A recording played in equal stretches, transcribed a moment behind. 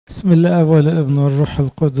بسم الله والابن والروح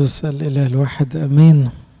القدس الإله الواحد أمين.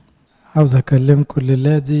 عاوز أكلمكم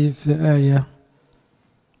الليلة دي في آية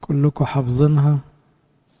كلكم حافظينها،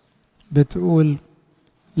 بتقول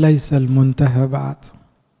ليس المنتهى بعد.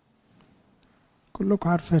 كلكم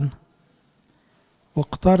عارفينها،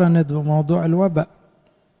 واقترنت بموضوع الوباء،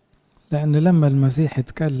 لأن لما المسيح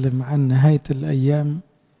اتكلم عن نهاية الأيام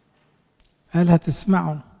قال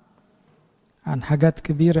هتسمعوا عن حاجات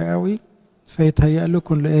كبيرة قوي، فيتهيأ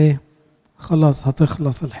لكم لإيه؟ خلاص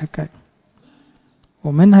هتخلص الحكاية،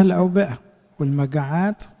 ومنها الأوبئة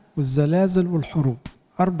والمجاعات والزلازل والحروب.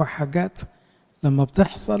 4 حاجات لما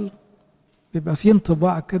بتحصل بيبقى فيه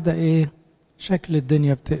انطباع كده إيه؟ شكل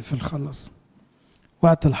الدنيا بتقفل خلاص.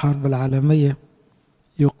 وقت الحرب العالمية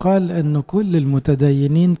يقال إن كل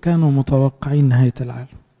المتدينين كانوا متوقعين نهاية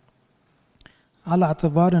العالم، على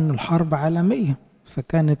اعتبار إن الحرب عالمية،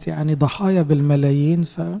 فكانت يعني ضحايا بالملايين.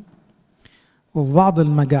 وفي بعض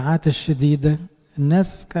المجاعات الشديدة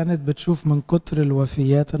الناس كانت بتشوف من كتر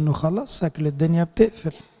الوفيات انه خلاص شكل الدنيا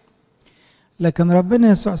بتقفل. لكن ربنا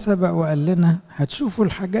يسوع سبق وقال لنا هتشوفوا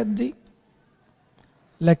الحاجات دي،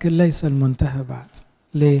 لكن ليس المنتهى بعد.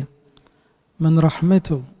 ليه؟ من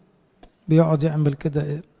رحمته بيقعد يعمل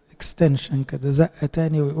كده اكستنشن كده، زقة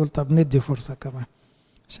تاني، ويقول طب ندي فرصة كمان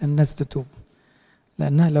عشان الناس تتوب،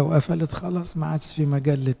 لأنها لو قفلت خلاص ما عادش في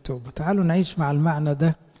مجال للتوبة. تعالوا نعيش مع المعنى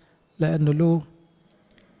ده، لأنه له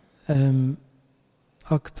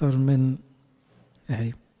أكتر من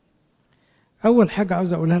إيه. أول حاجة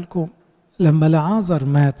عاوز أقولها لكم، لما لعازر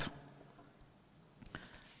مات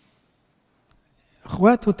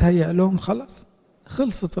إخواته تهيأ لهم خلاص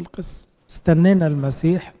خلصت القصة، استنينا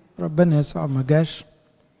المسيح، ربنا يسوع ما جاش،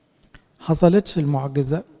 حصلتش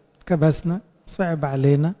المعجزة، كبسنا، صعب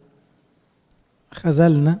علينا،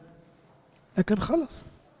 خذلنا، لكن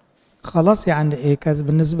خلاص يعني إيه؟ كان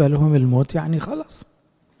بالنسبة لهم الموت يعني خلاص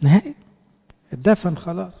نهاية، الدفن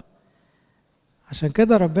خلاص. عشان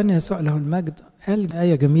كده ربنا يسوع له المجد قال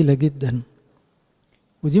آية جميلة جدا،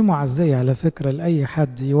 ودي معزية على فكرة لأي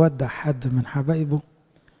حد يودع حد من حبايبه،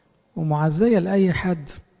 ومعزية لأي حد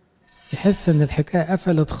يحس ان الحكاية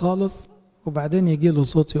قفلت خالص، وبعدين يجي له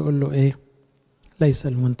صوت يقول له ايه؟ ليس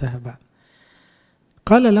المنتهى بعد.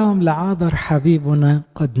 قال لهم لعازر حبيبنا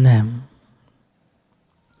قد نام.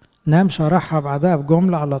 شرحها بعدها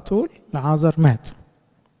بجملة على طول، لعازر مات.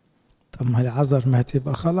 طب ما لعازر مات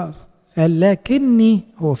يبقى خلاص. قال لكني،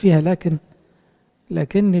 هو فيها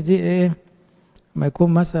لكن دي ايه؟ ما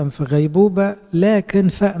يكون مثلا في غيبوبة لكن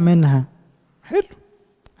فاق منها، حلو،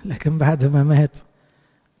 لكن بعد ما مات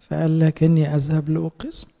فقال لكني أذهب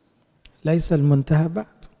لأوقظ. ليس المنتهى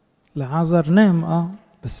بعد. لعازر نام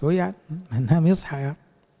بس هو يعني نام يصحى يعني.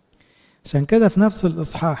 عشان كده في نفس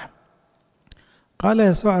الإصحاح قال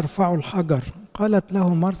يسوع ارفعوا الحجر. قالت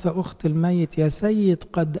له مرثا أخت الميت يا سيد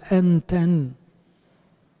قد أنتن.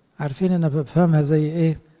 عارفين أنا بفهمها زي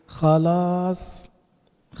إيه؟ خلاص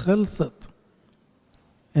خلصت،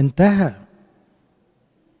 انتهى،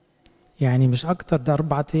 يعني مش أكتر، ده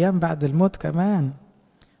 4 أيام بعد الموت كمان.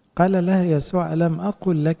 قال لها يسوع ألم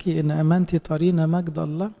أقل لك إن أمنت ترين مجد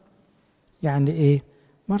الله؟ يعني إيه؟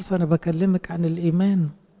 مرثا أنا بكلمك عن الإيمان،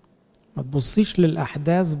 ما تبصيش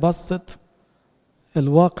للأحداث، بصت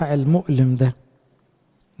الواقع المؤلم ده،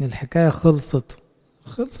 إن الحكاية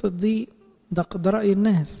خلصت دي، ده رأي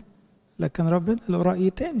الناس، لكن ربنا له رأي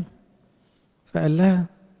تاني. فقال لها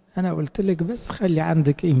أنا قلت لك بس خلي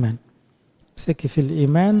عندك إيمان، امسكي في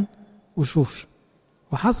الإيمان وشوفي.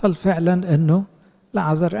 وحصل فعلا أنه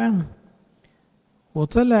لعازر قام،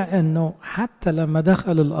 وطلع أنه حتى لما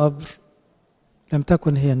دخل القبر لم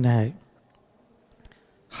تكن هي النهاية.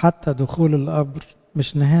 حتى دخول القبر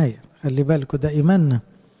مش نهاية، خلي بالكوا ده إيماننا.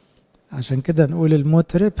 عشان كده نقول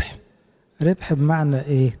الموت ربح بمعنى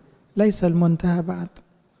إيه؟ ليس المنتهى بعد.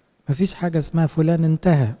 مفيش حاجة اسمها فلان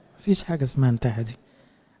انتهى، مفيش حاجة اسمها انتهى، دي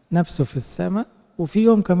نفسه في السماء، وفي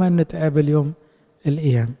يوم كمان نتقابل يوم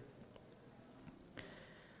القيامة.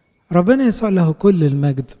 ربنا يسوع له كل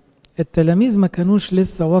المجد. التلاميذ ما كانوش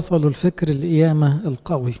لسه وصلوا لفكر القيامة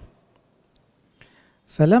القوي،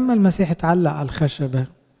 فلما المسيح اتعلق على الخشبة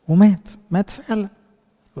ومات فعلا،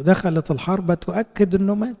 ودخلت الحرب تؤكد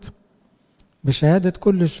انه مات بشهادة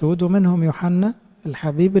كل الشهود، ومنهم يوحنا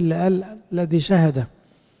الحبيب اللي قال الذي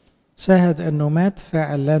شهد انه مات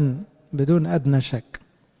فعلا بدون ادنى شك.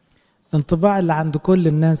 الانطباع اللي عند كل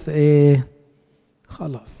الناس ايه؟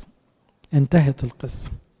 خلاص انتهت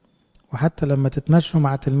القصة. وحتى لما تتمشوا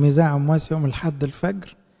مع تلميذي عمواس يوم الحد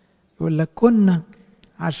الفجر يقول لك كنا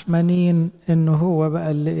عشمانين انه هو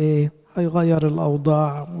بقى اللي ايه؟ هيغير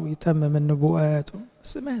الاوضاع ويتمم النبوءات،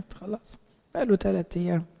 بس مات خلاص، بقى له 3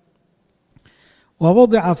 أيام.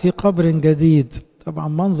 ووضع في قبر جديد طبعا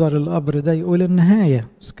منظر القبر ده يقول النهاية،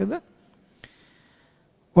 مش كده؟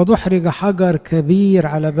 ودحرج حجر كبير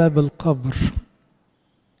على باب القبر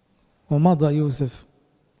ومضى يوسف.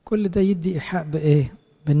 كل ده يدي إيحاء بإيه؟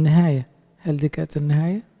 بالنهاية. هل دي كانت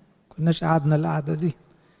النهاية؟ كناش قعدنا القعدة دي؟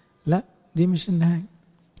 لا، دي مش النهاية.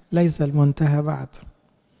 ليس المنتهى بعد.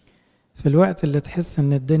 في الوقت اللي تحس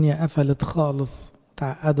ان الدنيا قفلت خالص،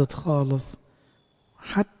 تعقدت خالص،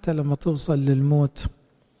 حتى لما توصل للموت،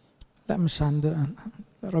 لا، مش عند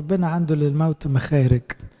ربنا، عنده للموت مخارج.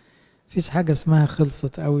 مفيش حاجة اسمها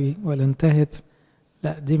خلصت قوي ولا انتهت،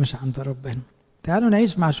 لا، دي مش عند ربنا. تعالوا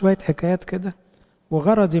نعيش مع شوية حكايات كده،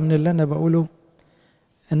 وغرضي من اللي أنا بقوله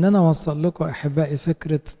إن أنا أوصل لكم أحبائي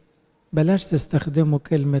فكرة بلاش تستخدموا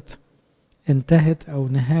كلمة انتهت أو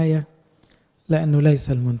نهاية، لأنه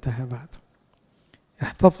ليس المنتهى بعد.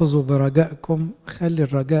 احتفظوا برجائكم، خلي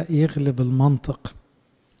الرجاء يغلب المنطق،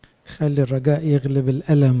 خلي الرجاء يغلب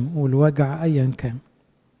الألم والوجع أيا كان.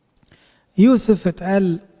 يوسف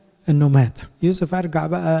اتقال إنه مات. يوسف أرجع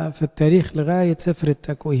بقى في التاريخ لغاية سفر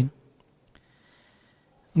التكوين.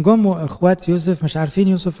 جموا إخوات يوسف مش عارفين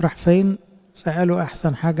يوسف راح فين، فقالوا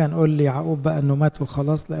أحسن حاجة نقول ليعقوب بقى إنه مات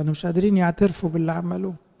وخلاص، لأنه مش قادرين يعترفوا باللي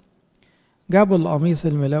عملوه. جابوا القميص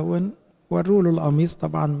الملون، وروا له القميص،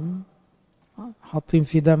 طبعا حاطين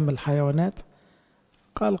فيه دم الحيوانات.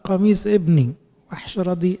 قال قميص ابني، وحش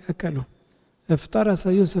رديء أكله. افترس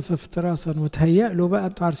يوسف افتراسا، وتهيأ له بقى.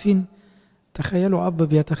 انتوا عارفين، تخيلوا أب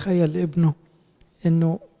بيتخيل ابنه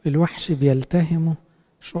إنه الوحش بيلتهمه،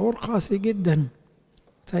 شعور قاسي جدا.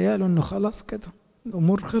 تهيأ له إنه خلاص كده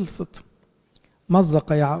الأمور خلصت.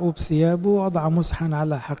 مزق يعقوب ثيابه، ووضع مسحا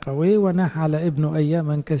على حقويه، وناح على ابنه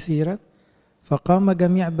أياما كثيرة، فقام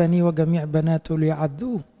جميع بنيه وجميع بناته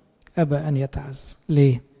ليعدوه. أبى أن يتعزى.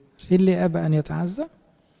 ليه؟ عارفين ليه أبى أن يتعزى؟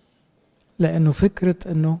 لأنه فكرة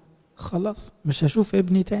أنه خلاص مش هشوف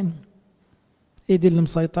ابني تاني. إيه دي اللي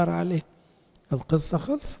مسيطر عليه؟ القصة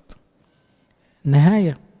خلصت،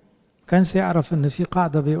 نهاية. كانش يعرف أن في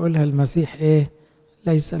قاعدة بيقولها المسيح إيه؟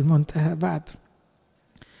 ليس المنتهى بعد.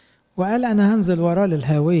 وقال أنا هنزل وراه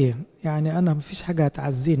للهاوية، يعني أنا مفيش حاجة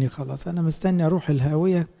هتعزيني، خلاص أنا مستني أروح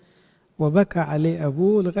الهاوية. وبكى عليه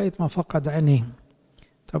أبوه لغاية ما فقد عينيه.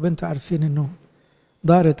 طب أنتوا عارفين أنه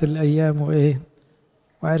دارت الأيام وإيه؟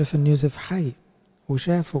 وعرف أن يوسف حي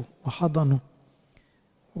وشافه وحضنه.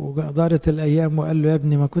 ودارت الأيام وقال له يا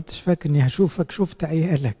ابني ما كنتش فاكر أني هشوفك، شفت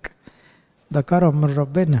عيالك. ده كرم من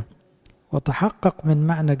ربنا. وتحقق من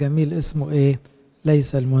معنى جميل اسمه إيه؟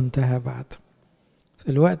 ليس المنتهى بعد.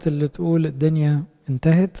 في الوقت اللي تقول الدنيا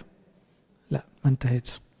انتهت، لا، ما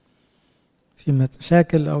انتهتش. في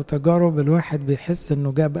مشاكل أو تجارب الواحد بيحس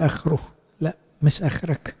أنه جاب آخره، لا، مش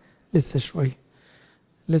آخرك، لسه شوية،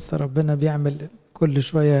 لسه ربنا بيعمل كل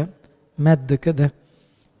شوية مد كده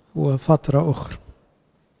وفترة أخرى.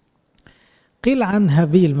 قيل عن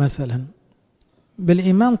هابيل مثلا،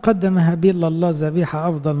 بالإيمان قدم هابيل لله ذبيحة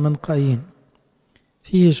أفضل من قايين،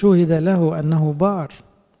 فيه شهد له أنه بار.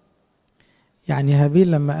 يعني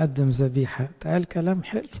هابيل لما قدم ذبيحة قال كلام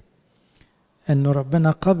حلو، أنه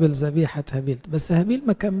ربنا قبل ذبيحة هابيل. بس هابيل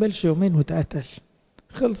ما كملش يومين وتقتل،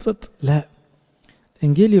 خلصت؟ لا،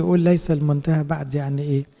 الإنجيل يقول ليس المنتهى بعد. يعني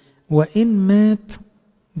إيه؟ وإن مات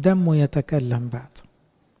دمه يتكلم بعد.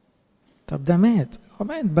 طب ده مات، هو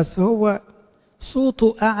مات، بس هو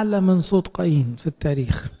صوته أعلى من صوت قايين في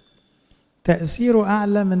التاريخ، تأثيره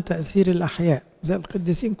أعلى من تأثير الأحياء زي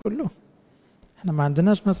القديسين كلهم. احنا ما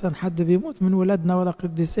عندناش مثلا حد بيموت من ولادنا ولا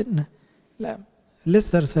قديسنا، لا،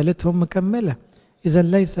 لسه رسالتهم مكملة. إذا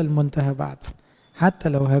ليس المنتهى بعد. حتى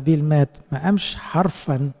لو هابيل مات ما قامش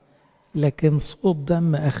حرفا، لكن صوت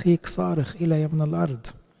دم أخيك صارخ إلى من الأرض.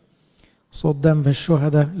 صوت دم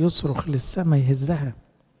الشهداء يصرخ للسماء يهزها.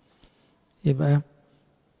 يبقى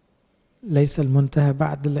ليس المنتهى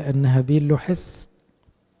بعد، لأن هابيل له حس.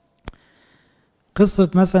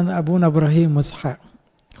 قصة مثلا أبونا إبراهيم وإسحاق.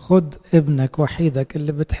 خد ابنك وحيدك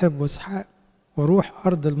اللي بتحبه إسحاق وروح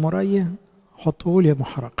أرض المرية، حطه لي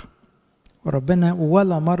محرقة. وربنا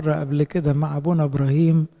ولا مرة قبل كده مع أبونا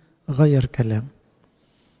إبراهيم غير كلام.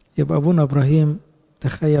 يبقى أبونا إبراهيم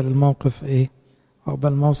تخيل الموقف إيه؟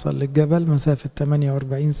 عقبال ما أوصل للجبل مسافة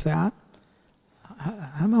 48 ساعة،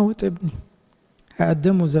 هموت ابني،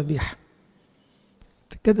 هقدمه ذبيحة،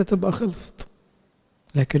 كده تبقى خلصت.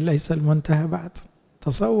 لكن ليس المنتهى بعد.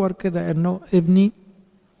 تصور كده إنه ابني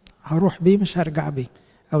هروح بيه مش هرجع بيه،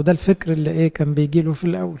 أو ده الفكر اللي إيه كان بيجيله في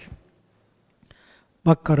الأول.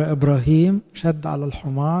 بكر إبراهيم، شد على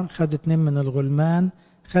الحمار، خد 2 من الغلمان،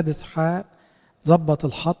 خد إسحاق، ظبط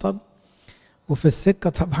الحطب، وفي السكة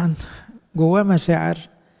طبعا جواه مشاعر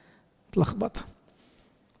متلخبطة،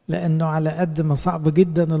 لأنه على قد ما صعب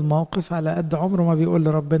جدا الموقف، على قد عمره ما بيقول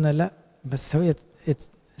لربنا لا، بس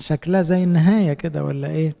شكلها زي النهاية كده ولا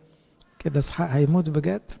ايه كده؟ اسحاق هيموت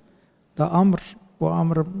بجد؟ ده امر،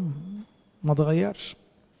 وامر ما اتغيرش.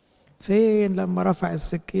 فين لما رفع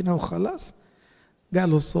السكينة وخلاص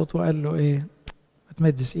جاله الصوت وقال له ايه؟ ما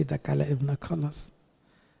تمدش ايدك على ابنك خلاص.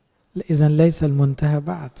 اذا ليس المنتهى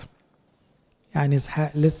بعد. يعني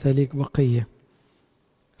اسحاق لسه ليك بقية،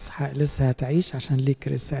 اسحاق لسه هتعيش عشان ليك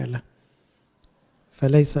رسالة،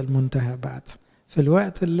 فليس المنتهى بعد. في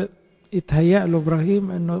الوقت اللي يتهيأ له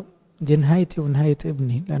ابراهيم انه دي نهايتي ونهاية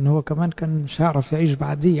ابني، لأنه هو كمان كان مش هيعرف يعيش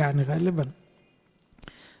بعديه يعني غالبا.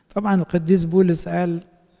 طبعا القديس بولس قال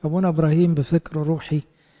أبونا إبراهيم بفكر روحي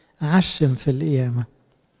عشم في القيامة،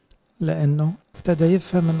 لأنه ابتدى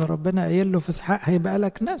يفهم أن ربنا قايل له في اسحاق هيبقى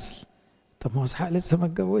لك نسل. طب ما هو اسحاق لسه ما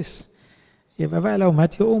اتجوزش، يبقى بقى لو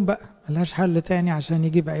مات يقوم بقى، ملهاش حل تاني عشان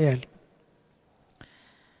يجيب عيال.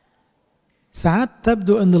 ساعات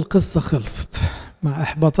تبدو أن القصة خلصت مع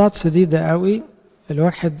إحباطات شديدة قوي،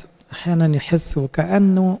 الواحد أحيانا يحس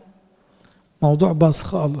وكأنه موضوع باص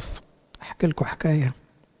خالص. أحكي لكم حكاية.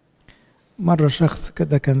 مرة شخص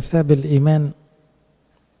كده كان ساب الإيمان،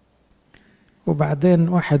 وبعدين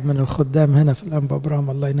واحد من الخدام هنا في الأنبا إبراهيم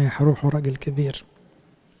الله ينيح روحه، راجل كبير،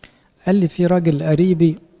 قال لي في راجل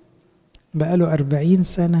قريبي بقاله 40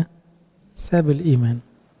 سنة ساب الإيمان،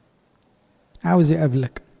 عاوز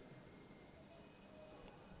يقابلك.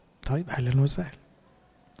 طيب أهلا وسهلا.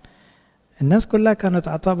 الناس كلها كانت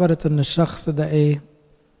اعتبرت ان الشخص ده ايه،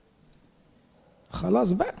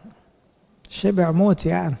 خلاص بقى شبع موت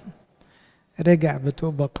يعني، رجع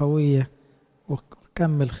بتوبة قوية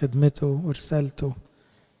وكمل خدمته ورسالته.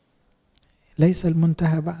 ليس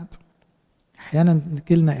المنتهى بعد. احيانا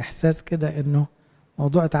تجيلنا احساس كده انه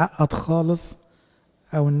موضوع اتعقد خالص،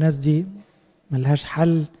 او الناس دي ملهاش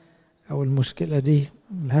حل، او المشكلة دي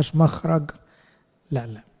ملهاش مخرج. لا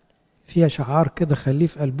لا، فيها شعار كده خليه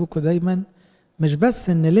في قلبكم دايما، مش بس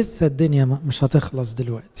ان لسه الدنيا مش هتخلص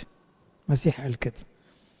دلوقتي، مسيح قال كده،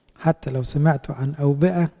 حتى لو سمعتوا عن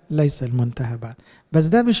أوبئة ليس المنتهى بعد. بس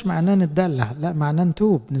ده مش معناه نتدلع، لا، معناه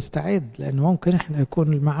نتوب نستعد، لأن ممكن احنا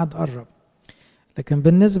يكون الميعاد قرب. لكن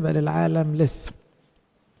بالنسبة للعالم لسه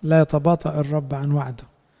لا يتباطأ الرب عن وعده،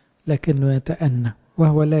 لكنه يتأنى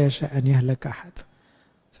وهو لا يشاء أن يهلك أحد،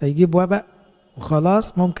 فيجيب وباء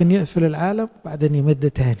وخلاص ممكن يقفل العالم وبعدين يمد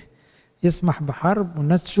تاني، يسمح بحرب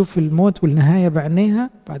والناس تشوف الموت والنهاية بعينيها،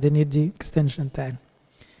 بعدين يدي اكستنشن تاني.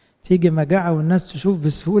 تيجي مجاعة والناس تشوف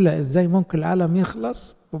بسهولة ازاي ممكن العالم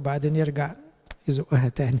يخلص، وبعدين يرجع يزقها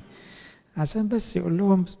تاني، عشان بس يقول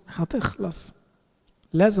لهم هتخلص،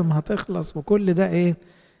 لازم هتخلص. وكل ده ايه؟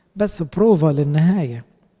 بس بروفا للنهاية،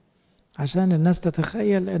 عشان الناس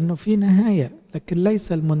تتخيل انه في نهاية، لكن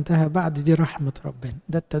ليس المنتهى بعد. دي رحمة ربنا،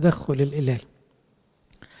 ده التدخل الإلهي.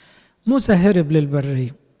 موسى هرب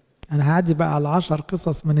للبرية. أنا هعدي بقى على 10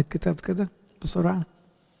 قصص من الكتاب كده بسرعة،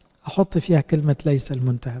 أحط فيها كلمة ليس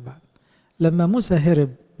المنتهى بعد. لما موسى هرب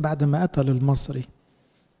بعد ما قتل المصري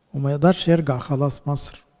وما يقدرش يرجع خلاص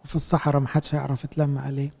مصر، وفي الصحراء محدش هيعرف يتلم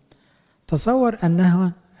عليه، تصور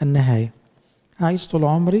أنها النهاية. أعيش طول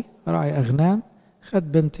عمري راعي أغنام،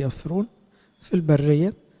 خد بنت يسرون في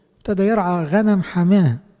البرية، ابتدى يرعى غنم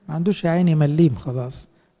حماه، ما عندوش يا عيني مليم خلاص،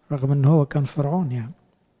 رغم أنه هو كان فرعون يعني.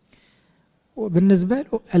 وبالنسبة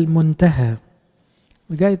له المنتهى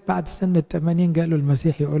لغاية بعد سن 80 قالوا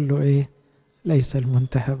المسيح يقول له ايه؟ ليس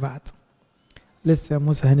المنتهى بعد. لسه يا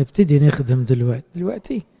موسى هنبتدي نخدم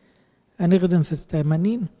دلوقتي هنخدم في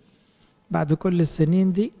 80 بعد كل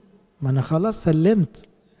السنين دي؟ ما انا خلاص سلمت،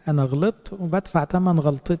 انا غلطت وبدفع ثمن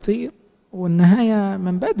غلطتي، والنهاية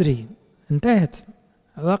من بدري انتهت.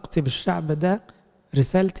 علاقتي بالشعب ده،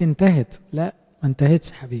 رسالتي انتهت. لا، ما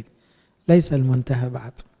انتهتش حبيبي، ليس المنتهى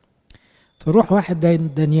بعد. تروح واحد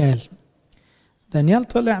دانيال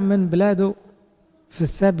طلع من بلاده في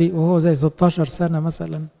السبي وهو زي 16 سنة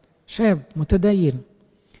مثلا، شاب متدين،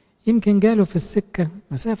 يمكن جاله في السكة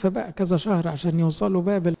مسافة بقى كذا شهر عشان يوصلوا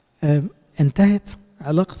بابل. انتهت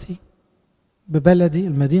علاقتي ببلدي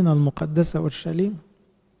المدينة المقدسة أورشليم،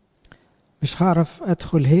 مش هعرف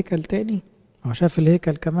أدخل هيكل تاني، هو شاف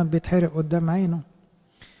الهيكل كمان بيتحرق قدام عينه.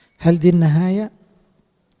 هل دي النهاية؟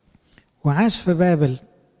 وعاش في بابل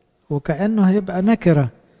وكأنه هيبقى نكرة،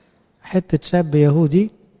 حتة شاب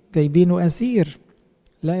يهودي جايبينه أسير.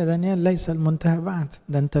 لا يا دانيال، ليس المنتهى بعد،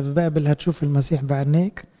 ده انت في بابل هتشوف المسيح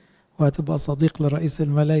بعينيك، وهتبقى صديق لرئيس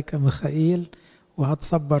الملائكة ميخائيل،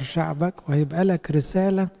 وهتصبر شعبك، وهيبقى لك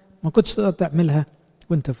رسالة ما كنتش تقدر تعملها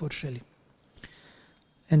وانت في أورشليم.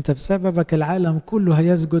 انت بسببك العالم كله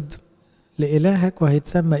هيسجد لإلهك،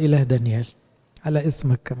 وهيتسمى إله دانيال على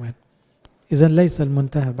اسمك كمان. إذن ليس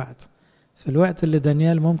المنتهى بعد. في الوقت اللي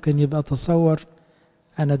دانيال ممكن يبقى تصور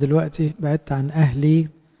أنا دلوقتي بعدت عن أهلي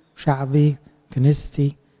وشعبي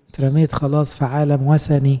كنيستي اترميت خلاص في عالم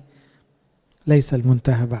وثني، ليس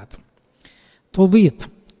المنتهى بعد. طوبيت،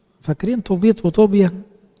 فاكرين طوبيت وطوبيا؟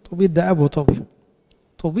 طوبيت ده أبو طوبيا.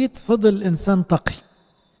 طوبيت فضل إنسان تقي،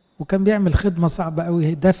 وكان بيعمل خدمة صعبة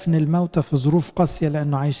قوي، دفن الموتى في ظروف قاسية،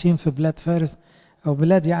 لأنه عايشين في بلاد فارس أو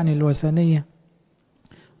بلاد يعني الوثنية،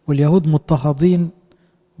 واليهود مضطهدين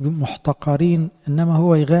محتقرين، إنما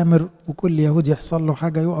هو يغامر وكل يهود يحصل له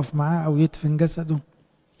حاجة يقف معاه أو يدفن جسده.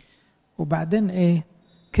 وبعدين إيه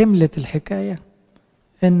كملت الحكاية؟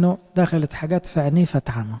 إنه دخلت حاجات في عينيه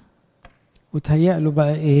فتعمى، وتهيأ له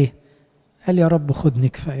بقى إيه؟ قال يا رب خدني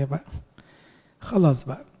كفاية بقى، خلاص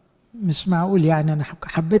بقى مش معقول يعني أنا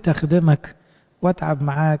حبيت أخدمك وأتعب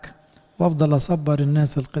معاك وأفضل أصبر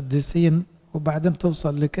الناس القديسين وبعدين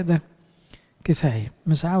توصل لكده، كفاية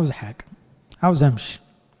مش عاوز حاجة، عاوز أمشي.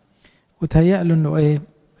 وتهيأ له إنه إيه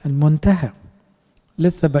المنتهى.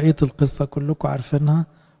 لسه بقية القصة كلكم عارفينها.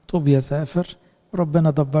 طوبيا سافر،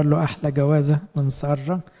 ربنا دبر له أحلى جوازة من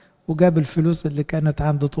سارة، وجاب الفلوس اللي كانت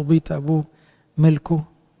عند طوبيت أبوه ملكه،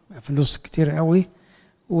 فلوس كتير قوي،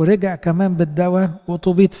 ورجع كمان بالدواء.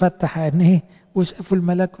 وطوبيت فتح عينيه وشافوا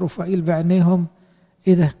الملاك رفائيل بعينيهم.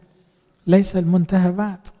 ايه ده؟ ليس المنتهى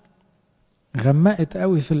بعد. غمقت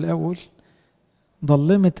قوي في الاول،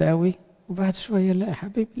 ضلمت قوي، وبعد شويه لا يا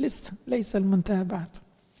حبيبي لسه ليس المنتهى بعد.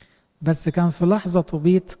 بس كان في لحظه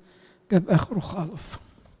طوبيت جاب اخره خالص.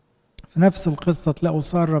 في نفس القصه تلاقوا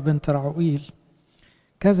ساره بنت رعوئيل،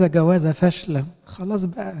 كذا جوازه فاشله، خلاص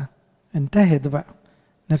بقى انتهت بقى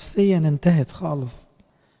نفسيا، انتهت خالص،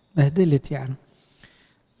 بهدلت يعني،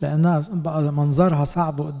 لأنها بقى منظرها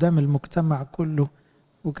صعب قدام المجتمع كله،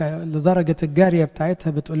 لدرجة الجارية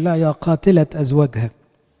بتاعتها بتقول لها يا قاتلة أزواجها،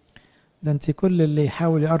 ده انت كل اللي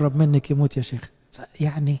يحاول يقرب منك يموت يا شيخ.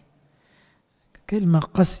 يعني كلمة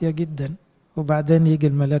قاسية جدا. وبعدين يجي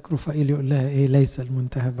الملاك رفائيل يقول لها ايه ليس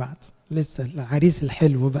المنتهى بعد، لسه العريس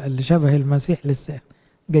الحلو بقى اللي شبه المسيح لسه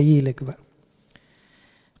جايلك بقى.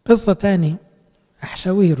 قصة تاني،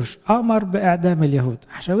 أحشاويرش أمر بإعدام اليهود.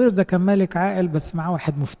 أحشاويرش ده كان ملك عاقل بس معاه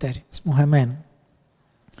واحد مفتري اسمه هامان،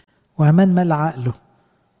 وهامان مال عقله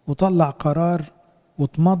وطلع قرار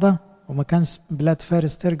واتمضى، وما كانش بلاد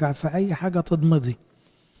فارس ترجع في أي حاجة تضمضي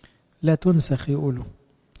لا تنسخ. يقولوا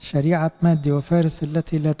شريعة مادي وفارس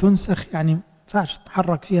التي لا تنسخ، يعني فعش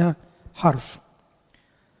تحرك فيها حرف.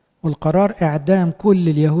 والقرار إعدام كل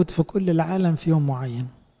اليهود في كل العالم في يوم معين.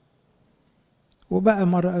 وبقى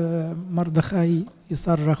مردخاي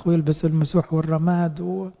يصرخ ويلبس المسوح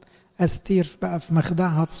والرماد، وأستير بقى في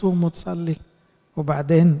مخدعها تصوم وتصلي.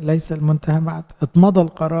 وبعدين ليس المنتهى بعد، اتمضى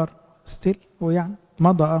القرار ستيل، ويعني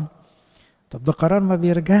اتمضى. طب ده قرار ما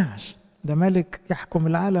بيرجعش، ده ملك يحكم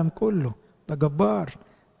العالم كله، ده جبار،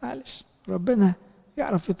 معلش ربنا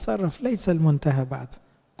يعرف يتصرف. ليس المنتهى بعد،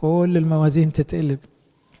 كل الموازين تتقلب،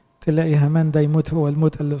 تلاقي هامان ده يموت هو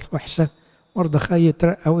الموت اللي وحشة، مردخاي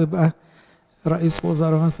يترقى ويبقى رئيس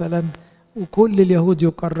وزراء مثلا، وكل اليهود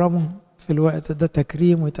يكرموا في الوقت ده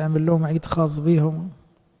تكريم، ويتعمل لهم عيد خاص بيهم.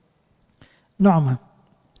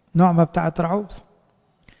 نعمة بتاعت رعوز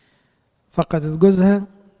فقدت جوزها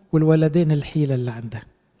والولدين الحيلة اللي عندها،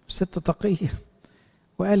 ست تقية،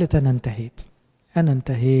 وقالت أنا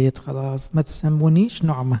انتهيت خلاص، ما تسمونيش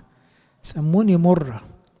نعمة، سموني مرة،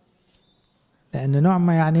 لأن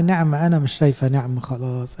نعمة يعني نعمة، أنا مش شايفة نعمة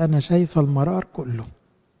خلاص، أنا شايفة المرار كله.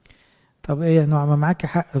 طب ايه يا نعمة، معاكي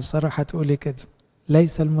حق بصراحة تقولي كده،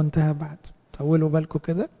 ليس المنتهى بعد. طولوا بالكم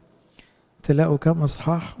كده، تلاقوا كم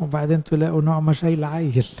اصحاح وبعدين تلاقوا نعمة شايلة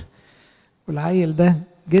عيل، والعيل ده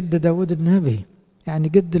جد داود النبي، يعني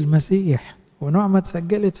جد المسيح، ونعمة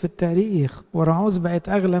اتسجلت في التاريخ، ورعوز بقت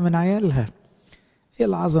اغلى من عيالها. ايه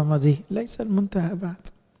العظمة دي؟ ليس المنتهى بعد.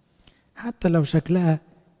 حتى لو شكلها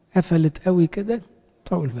قفلت قوي كده،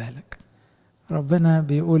 طول بالك، ربنا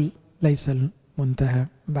بيقول ليس المنتهى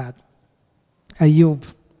بعد. أيوب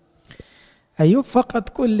فقد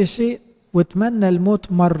كل شيء وتمنى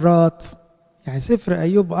الموت مرات. يعني سفر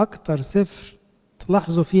أيوب أكتر سفر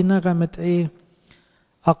تلاحظوا فيه نغمة إيه؟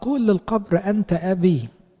 أقول للقبر أنت أبي،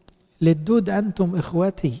 للدود أنتم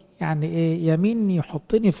إخوتي. يعني إيه؟ يمين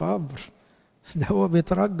يحطني في قبر، ده هو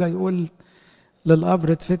بيترجى يقول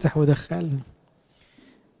للقبر اتفتح ودخلني.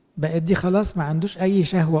 بقت دي خلاص ما عندوش أي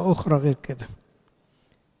شهوة أخرى غير كده.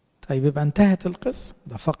 طيب يبقى انتهت القصة،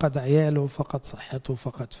 ده فقد عياله، فقد صحته،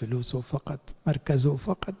 فقد فلوسه، فقد مركزه،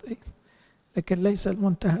 فقد ايه. لكن ليس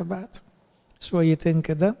المنتهى بعد. شويتين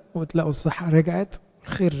كده وتلاقوا الصحة رجعت،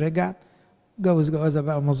 الخير رجع، جوازة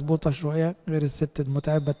بقى مظبوطة شوية غير الست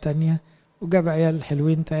المتعبة التانية، وجاب عيال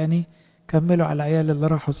حلوين تاني، كملوا على العيال اللي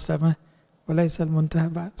راحوا السماء، وليس المنتهى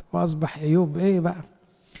بعد. وأصبح أيوب ايه بقى؟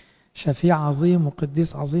 شفيع عظيم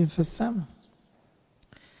وقديس عظيم في السماء.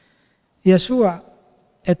 يشوع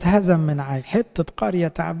اتهزم من عاي، حتة قرية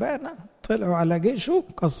تعبانة، طلعوا على جيشه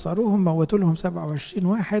كسروهم، موتوا لهم 27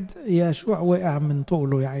 واحد. يشوع وقع من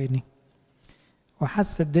طوله يا عيني،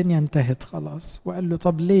 وحس الدنيا انتهت خلاص، وقال له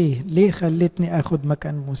طب ليه خلتني اخد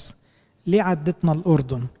مكان موسى؟ ليه عدتنا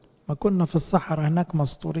الأردن؟ ما كنا في الصحراء هناك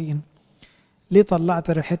مستورين. ليه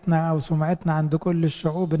طلعت ريحتنا أو سمعتنا عند كل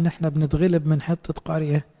الشعوب إن احنا بنتغلب من حتة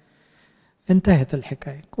قرية؟ انتهت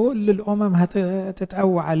الحكاية، كل الأمم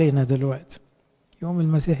هتتقوى علينا دلوقتي. يوم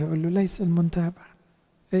المسيح يقول له ليس المنتهى بعد.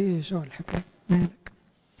 ايه شو الحكاية؟ مالك؟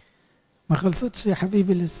 ما خلصتش يا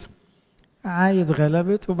حبيبي لسه. عايد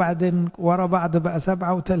غلبت، وبعدين ورا بعض بقى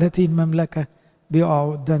 37 مملكة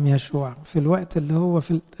بيقعوا قدام يشوع في الوقت اللي هو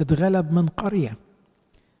اتغلب من قرية،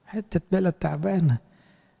 حتة بلد تعبانة،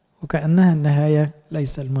 وكأنها النهاية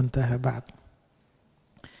ليس المنتهى بعد.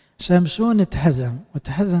 شمشون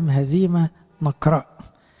واتهزم هزيمة نقراء،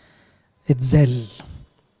 اتذل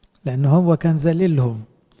لأنه هو كان ذليلهم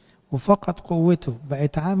وفقد قوته،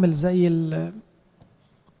 بقت عامل زي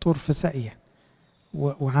الطور في ساقية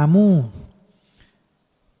وعموه.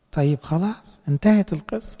 طيب خلاص انتهت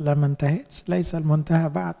القصة؟ لا، ما انتهتش، ليس المنتهى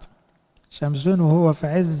بعد. شمشون وهو في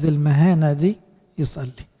عز المهانة دي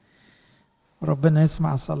يصلي، وربنا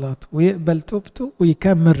يسمع صلاته ويقبل توبته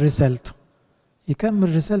ويكمل رسالته.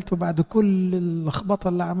 يكمل رسالته بعد كل اللخبطة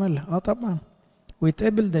اللي عملها. طبعا،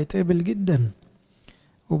 ويتقبل، ده يتقبل جدا.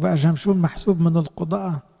 وبقى شمشون محسوب من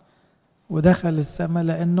القضاء ودخل السماء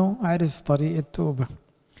لأنه عرف طريق التوبة.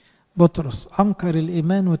 بطرس أنكر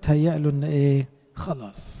الإيمان وتهيأ له إن إيه،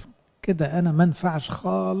 خلاص كده أنا منفعش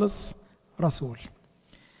خالص رسول.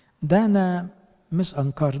 ده أنا مش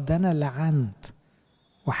أنكر، ده أنا لعنت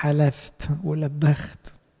وحلفت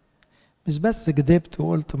ولبخت، مش بس كذبت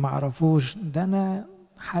وقلت معرفوش، ده أنا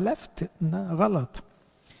حلفت غلط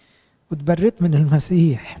واتبريت من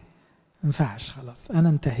المسيح. منفعش خلاص، أنا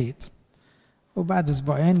انتهيت. وبعد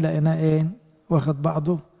أسبوعين لقينا إيه، واخد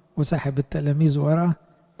بعضه وسحب التلاميذ وراه،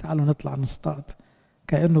 تعالوا نطلع نصطاد.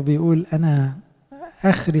 كأنه بيقول أنا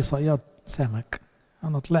آخري صياد سمك،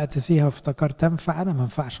 أنا طلعت فيها وافتكرت أنفع، أنا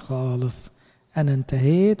منفعش خالص، أنا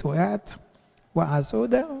انتهيت، وقعت وقعة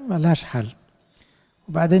سودة ملهاش حل.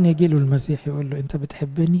 وبعدين يجي له المسيح يقول له أنت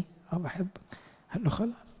بتحبني؟ بحبك. قال له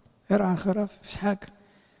خلاص ارعى خراف، مفيش حاجة.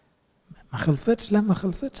 ما خلصتش؟ لا ما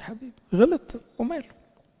خلصتش حبيبي، غلط وماله،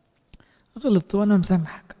 غلط وأنا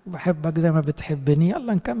مسامحك وبحبك زي ما بتحبني،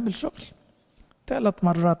 يلا نكمل شغل. 3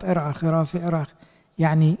 مرات ارعى خرافي ارعى،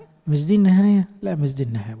 يعني مش دي النهاية؟ لا مش دي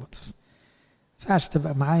النهاية بطرس، ما ينفعش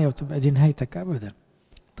تبقى معايا وتبقى دي نهايتك أبدا.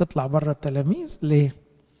 تطلع بره التلاميذ ليه؟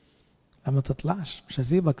 لما تطلعش، مش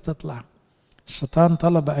هسيبك تطلع. الشيطان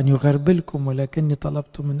طلب أن يغربلكم ولكني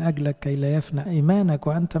طلبت من أجلك كي لا يفنى إيمانك،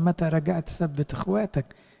 وأنت متى رجعت ثبت إخواتك.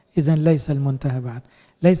 إذن ليس المنتهى بعد.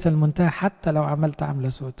 ليس المنتهى حتى لو عملت عملة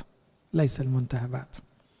سودة، ليس المنتهى بعد.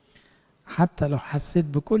 حتى لو حسيت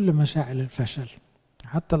بكل مشاعر الفشل،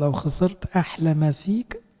 حتى لو خسرت أحلى ما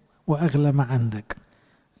فيك وأغلى ما عندك،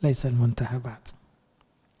 ليس المنتهى بعد.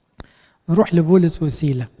 نروح لبولس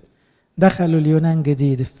وسيلة، دخلوا اليونان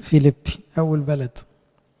جديد في فيليبي أول بلد،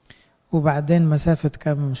 وبعدين مسافة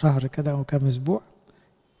كام شهر كده أو كام أسبوع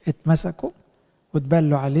اتمسكوا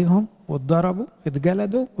واتبلوا عليهم واتضربوا،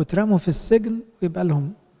 اتجلدوا واترموا في السجن، ويبقى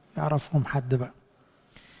لهم يعرفهم حد بقى.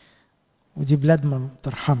 ودي بلاد ما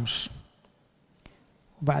ترحمش.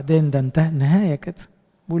 وبعدين ده انتهى نهاية كده،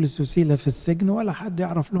 بولس وسيلة في السجن ولا حد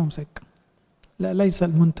يعرف لهم سكة. لا، ليس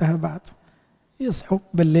المنتهى بعد. يصحوا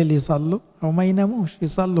بالليل يصلوا أو ما يناموش،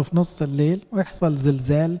 يصلوا في نص الليل ويحصل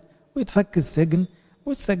زلزال ويتفك السجن،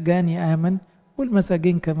 والسجان يآمن،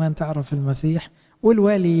 والمساجين كمان تعرف المسيح،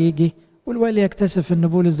 والوالي يجي، والوالي يكتشف ان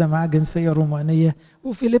بولس ده معاه جنسية رومانية،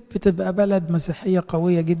 وفيليب تبقى بلد مسيحية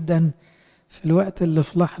قوية جدا. في الوقت اللي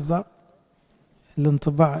في لحظة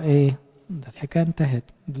الانطباع ايه؟ ده الحكاية انتهت،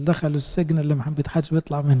 دخلوا السجن اللي ما حدش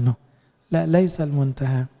بيطلع منه. لا، ليس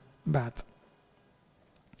المنتهى بعد.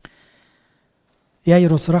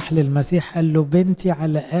 ييروس راح للمسيح قال له بنتي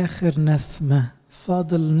على آخر نسمة،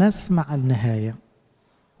 فاضل نسمة على النهاية.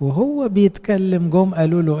 وهو بيتكلم جم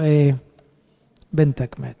قالوا له ايه؟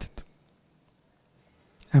 بنتك ماتت.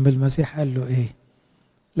 أم المسيح قال له ايه؟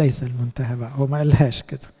 ليس المنتهى بقى. هو ما قالهاش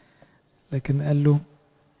كده، لكن قال له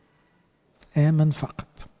آمن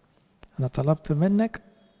فقط، أنا طلبت منك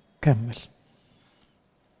كمل،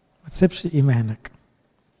 ما تسيبش إيمانك.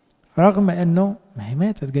 رغم أنه ما هي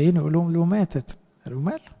ماتت، جايين يقولون له ماتت،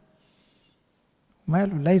 قالوا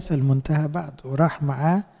ماله ليس المنتهى بعد. وراح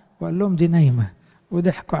معاه وقال لهم دي نايمة،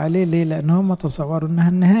 وضحكوا عليه ليه؟ لأنهم تصوروا أنها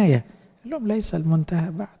النهاية. قال لهم ليس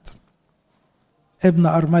المنتهى بعد. ابن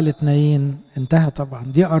أرملة نايين انتهى طبعا،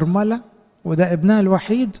 دي أرملة وده ابنها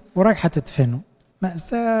الوحيد ورايحة تدفنه،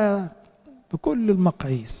 مأساة بكل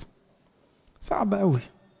المقاييس. صعب قوي.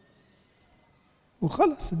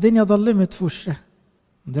 وخلاص الدنيا ظلمت في وشها،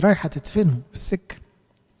 دي رايحة تدفنه في السكة،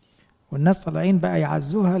 والناس طالعين بقى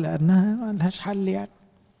يعزوها لأنها ما لهاش حل يعني.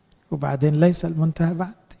 وبعدين ليس المنتهى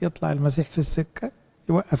بعد، يطلع المسيح في السكة،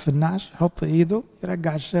 يوقف النعش، يحط ايده،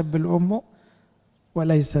 يرجع الشاب لأمه،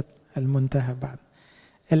 وليست المنتهى بعد.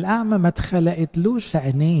 الأعمى ما اتخلقتلوش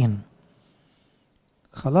عينين،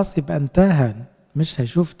 خلاص يبقى انتهى، مش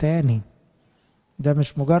هيشوف تاني. ده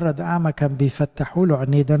مش مجرد أعمى كان بيفتحوا له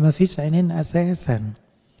عينيه، ده ما فيش عينين أساسا،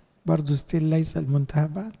 برضو ستيل ليس المنتهى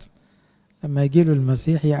بعد. لما يجي له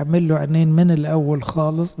المسيح يعمل له عينين من الأول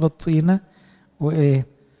خالص بالطينة وإيه،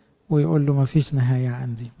 ويقول له ما فيش نهاية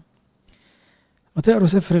عندي. ما تقروا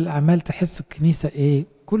سفر الأعمال تحسوا الكنيسة إيه،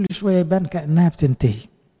 كل شوية يبان كأنها بتنتهي،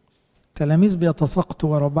 تلاميذ بيتساقطوا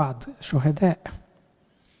ورا بعض، شهداء،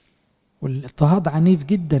 والاضطهاد عنيف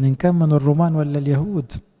جدا إن كان من الرومان ولا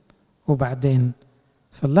اليهود. وبعدين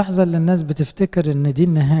في اللحظة اللي الناس بتفتكر إن دي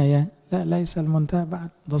النهاية، لا ليس المنتهى بعد.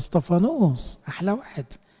 ده اسطفانوس أحلى واحد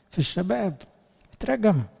في الشباب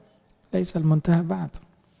اترجم، ليس المنتهى بعد.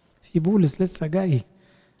 في بولس لسه جاي،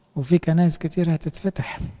 وفي كنائس كتير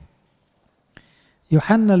هتتفتح.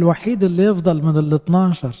 يوحنا الوحيد اللي يفضل من ال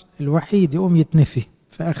 12، الوحيد يقوم يتنفي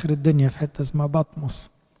في آخر الدنيا في حتة اسمها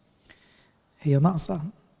بطمس. هي ناقصة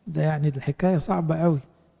ده يعني، الحكاية صعبة قوي.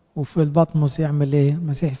 وفي البطمس يعمل ايه؟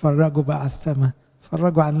 المسيح يفرجوا بقى على السماء،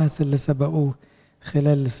 فرجوا على الناس اللي سبقوه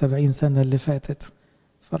خلال 70 سنة اللي فاتت،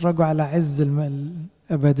 فرجوا على عز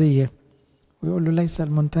الأبدية، ويقول له ليس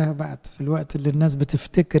المنتهى بعد. في الوقت اللي الناس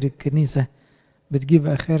بتفتكر الكنيسة بتجيب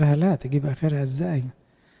آخرها، لا تجيب آخرها ازاي؟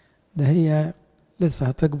 ده هي لسه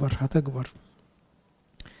هتكبر.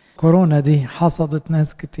 كورونا دي حصدت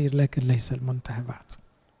ناس كتير، لكن ليس المنتهى بعد.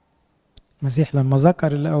 المسيح لما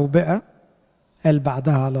ذكر الأوبئة قال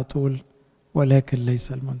بعدها على طول ولكن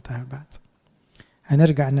ليس المنتهى بعد.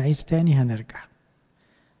 هنرجع نعيش تاني، هنرجع،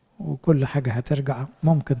 وكل حاجة هترجع،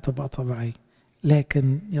 ممكن تبقى طبيعية،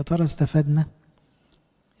 لكن يا ترى استفدنا؟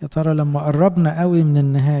 يا ترى لما قربنا قوي من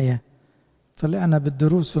النهاية طلعنا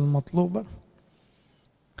بالدروس المطلوبة؟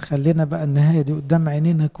 خلينا بقى النهاية دي قدام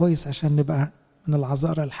عينينا كويس عشان نبقى من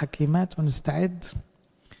العذارى الحكيمات ونستعد.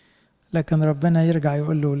 لكن ربنا يرجع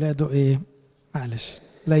يقول لأولاده ايه؟ معلش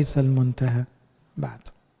ليس المنتهى بعد.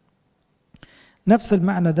 نفس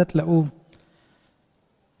المعنى ده تلاقوه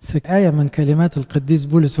في آية من كلمات القديس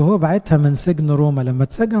بولس وهو بعتها من سجن روما. لما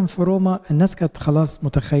اتسجن في روما الناس كانت خلاص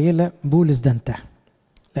متخيلة بولس ده انتهى،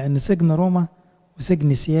 لأن سجن روما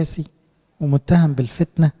وسجن سياسي ومتهم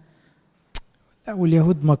بالفتنة،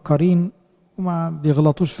 واليهود مكارين وما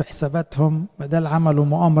بيغلطوش في حساباتهم، بدل عملوا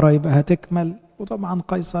مؤامرة يبقى هتكمل، وطبعا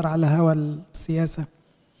قيصر على هوى السياسة.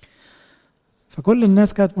 فكل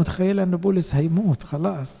الناس كانت متخيلة أن بولس هيموت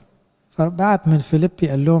خلاص. فبعت من فيليبي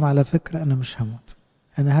قال لهم على فكرة أنا مش هموت،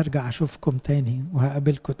 أنا هرجع أشوفكم تاني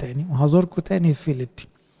وهقابلكم تاني وهزوركم تاني في فيليبي،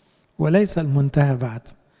 وليس المنتهى بعد.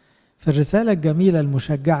 في الرسالة الجميلة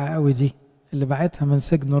المشجعة قوي دي اللي بعتها من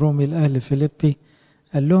سجن رومي لأهل فيليبي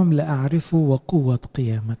قال لهم لأعرفوا وقوة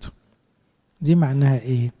قيامته. دي معناها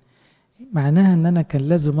إيه؟ معناها أن أنا كان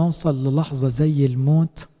لازم أوصل للحظة زي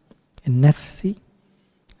الموت النفسي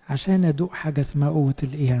عشان أدوق حاجة اسمها قوة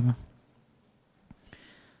القيامة.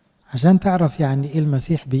 عشان تعرف يعني إيه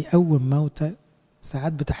المسيح بيقوم موتى،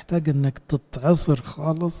 ساعات بتحتاج أنك تتعصر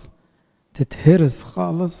خالص، تتهرس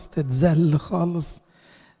خالص، تتذل خالص،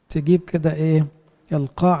 تجيب كده إيه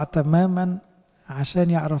القاع تماما عشان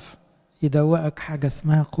يعرف يدوقك حاجة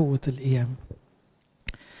اسمها قوة القيامة.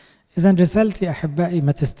 إذن رسالتي أحبائي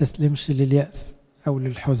ما تستسلمش لليأس أو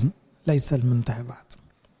للحزن، ليس المنتهى بعد.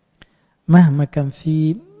 مهما كان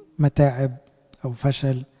في متاعب أو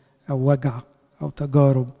فشل أو وجع أو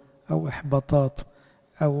تجارب أو إحباطات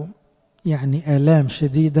أو يعني آلام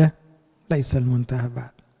شديدة، ليس المنتهى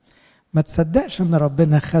بعد. ما تصدقش أن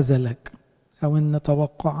ربنا خذلك أو أن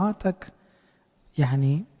توقعاتك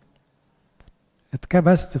يعني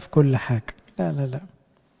اتكبست في كل حاجة. لا لا لا،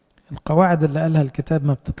 القواعد اللي قالها الكتاب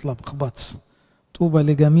ما بتتلخبطش. طوبى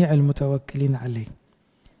لجميع المتوكلين عليه،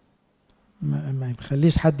 ما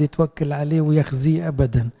يخليش حد يتوكل عليه ويخزيه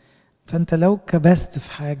أبدا. فأنت لو كبست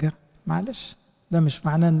في حاجة معلش، ده مش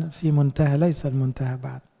معناه أن في منتهى، ليس المنتهى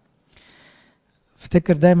بعد.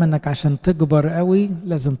 افتكر دايما أنك عشان تكبر قوي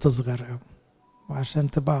لازم تصغر قوي،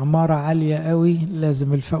 وعشان تبقى عمارة عالية قوي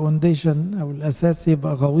لازم الفاونديشن أو الأساس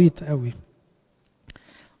يبقى غويط قوي.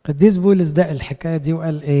 قديس بولس ده الحكاية دي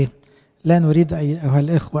وقال إيه؟ لا نريد أيها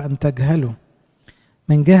الإخوة أن تجهلوا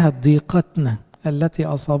من جهة ضيقتنا التي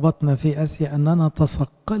أصابتنا في آسيا أننا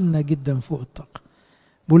تثقلنا جدا فوق الطاقة.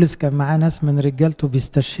 بولس كان معاه ناس من رجالته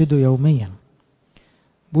بيستشهدوا يوميا،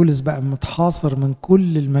 بولس بقى متحاصر من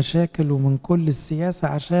كل المشاكل ومن كل السياسة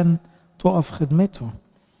عشان تقف خدمته،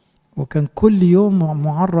 وكان كل يوم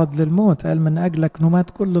معرض للموت. قال من أجلك نمات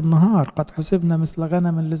كل النهار، قد حسبنا مثل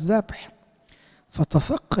غنم للذبح.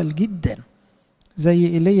 فتثقل جدا، زي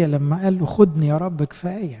إيليا لما قال له خدني يا رب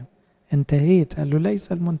كفاية انتهيت، قال له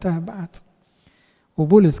ليس المنتهى بعد.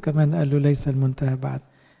 وبولس كمان قال له ليس المنتهى بعد.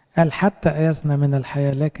 قال حتى أيسنا من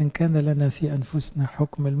الحياة، لكن كان لنا في أنفسنا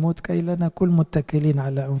حكم الموت كي لا نكون متكلين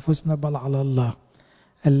على أنفسنا بل على الله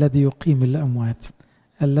الذي يقيم الأموات،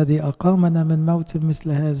 الذي أقامنا من موت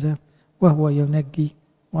مثل هذا وهو ينجي،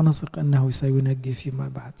 ونثق أنه سينجي فيما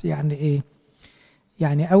بعد. يعني إيه؟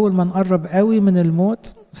 يعني أول ما نقرب قوي من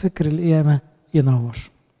الموت فكر القيامة ينور.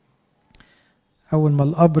 أول ما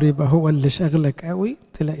القبر يبقى هو اللي شغلك قوي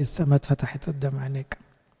تلاقي السماء اتفتحت قدام عينيك.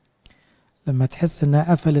 لما تحس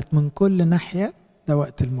انها قفلت من كل ناحية، ده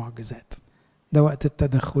وقت المعجزات، ده وقت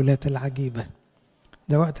التدخلات العجيبة،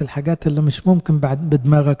 ده وقت الحاجات اللي مش ممكن بعد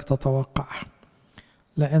بدماغك تتوقعها،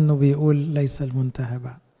 لأنه بيقول ليس المنتهى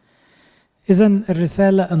بعد. إذن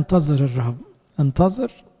الرسالة انتظر الرب،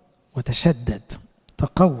 انتظر وتشدد،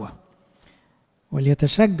 تقوى،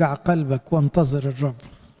 وليتشجع قلبك وانتظر الرب.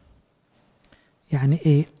 يعني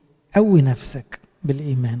ايه؟ قوي نفسك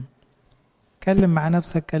بالإيمان، كلم مع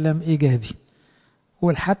نفسك كلام إيجابي،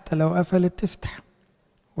 قول حتى لو قفلت تفتح،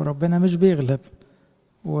 وربنا مش بيغلب،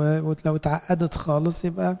 ولو تعقدت خالص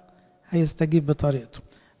يبقى هيستجيب بطريقته.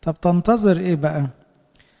 طب تنتظر ايه بقى؟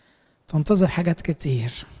 تنتظر حاجات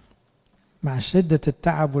كتير. مع شدة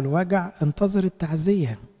التعب والوجع انتظر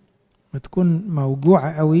التعزية، وتكون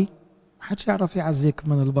موجوعة قوي محدش يعرف يعزيك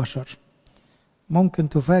من البشر. ممكن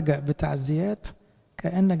تفاجأ بتعزيات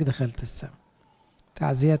كأنك دخلت السماء،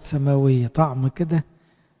 تعزيات سماوية، طعم كده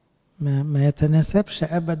ما يتناسبش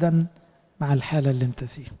أبدا مع الحالة اللي انت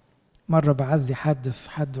فيها. مرة بعزي حد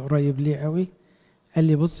في حد قريب ليه قوي، قال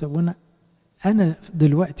لي بص يا أبونا، أنا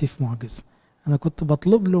دلوقتي في معجزة، أنا كنت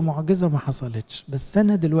بطلب له معجزة ما حصلتش، بس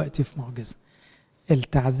أنا دلوقتي في معجزة.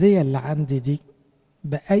 التعزية اللي عندي دي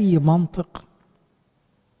بأي منطق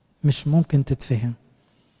مش ممكن تتفهم.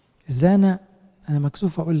 إذا أنا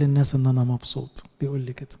مكسوف أقول للناس إن أنا مبسوط، بيقول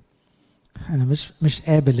لي كده، أنا مش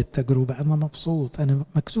قابل التجربة، أنا مبسوط، أنا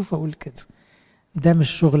مكسوف أقول كده. ده مش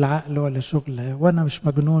شغل عقل ولا شغل، وأنا مش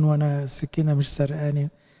مجنون، وأنا السكينة مش سرقاني،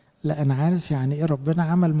 لا، أنا عارف يعني إيه ربنا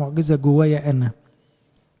عمل معجزة جوايا أنا.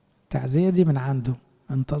 التعزية دي من عنده،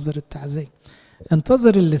 انتظر التعزية،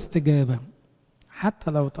 انتظر الاستجابة،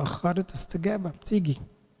 حتى لو تأخرت استجابة بتيجي.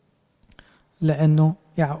 لأنه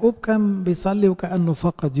يعقوب كان بيصلي وكأنه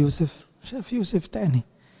فقد يوسف، شاف يوسف تاني،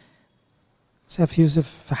 شاف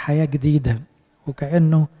يوسف في حياة جديدة،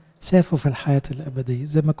 وكأنه شافه في الحياة الأبدية،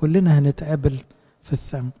 زي ما كلنا هنتقابل في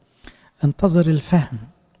السماء. انتظر الفهم.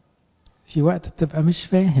 في وقت بتبقى مش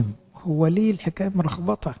فاهم هو ليه الحكاية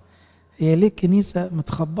مرخبطة، هي ليه الكنيسة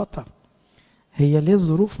متخبطة، هي ليه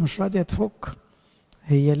الظروف مش راضية تفك،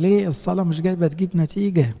 هي ليه الصلاة مش جايبة تجيب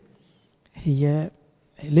نتيجة، هي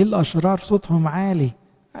ليه الأشرار صوتهم عالي.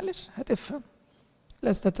 معلش هتفهم،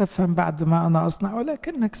 لست تفهم بعد ما أنا أصنع،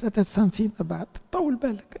 ولكنك ستفهم فيما بعد. طول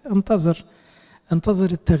بالك،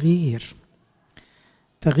 انتظر التغيير،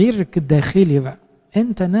 تغييرك الداخلي بقى.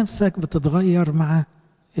 انت نفسك بتتغير مع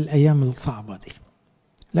الأيام الصعبة دي.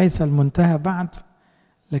 ليس المنتهى بعد،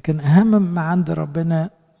 لكن أهم ما عند ربنا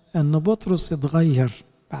أن بطرس يتغير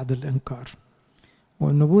بعد الإنكار،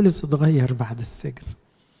 وأن بولس يتغير بعد السجن،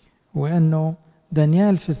 وأنه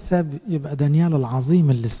دانيال في السبي يبقى دانيال العظيم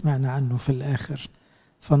اللي سمعنا عنه في الآخر.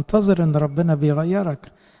 فانتظر أن ربنا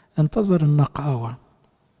بيغيرك، انتظر النقاوة.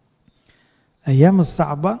 أيام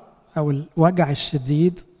الصعبة أو الوجع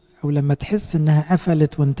الشديد، أو لما تحس أنها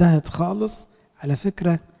قفلت وانتهت خالص، على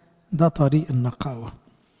فكرة ده طريق النقاوة،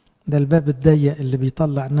 ده الباب الضيق اللي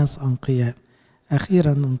بيطلع ناس أنقياء.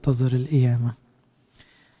 أخيرا ننتظر القيامة.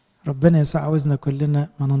 ربنا يسوع عاوزنا كلنا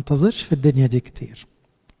ما ننتظرش في الدنيا دي كتير،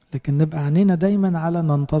 لكن نبقى عنينا دايما على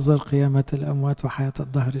ننتظر قيامة الأموات وحياة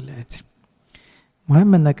الدهر الآتي.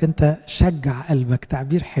 مهم أنك أنت شجع قلبك،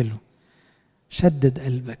 تعبير حلو، شدد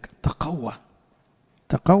قلبك،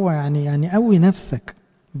 تقوى يعني قوي نفسك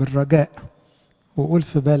بالرجاء، وقول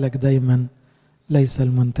في بالك دايما ليس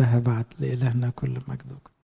المنتهى بعد. لإلهنا كل مجد.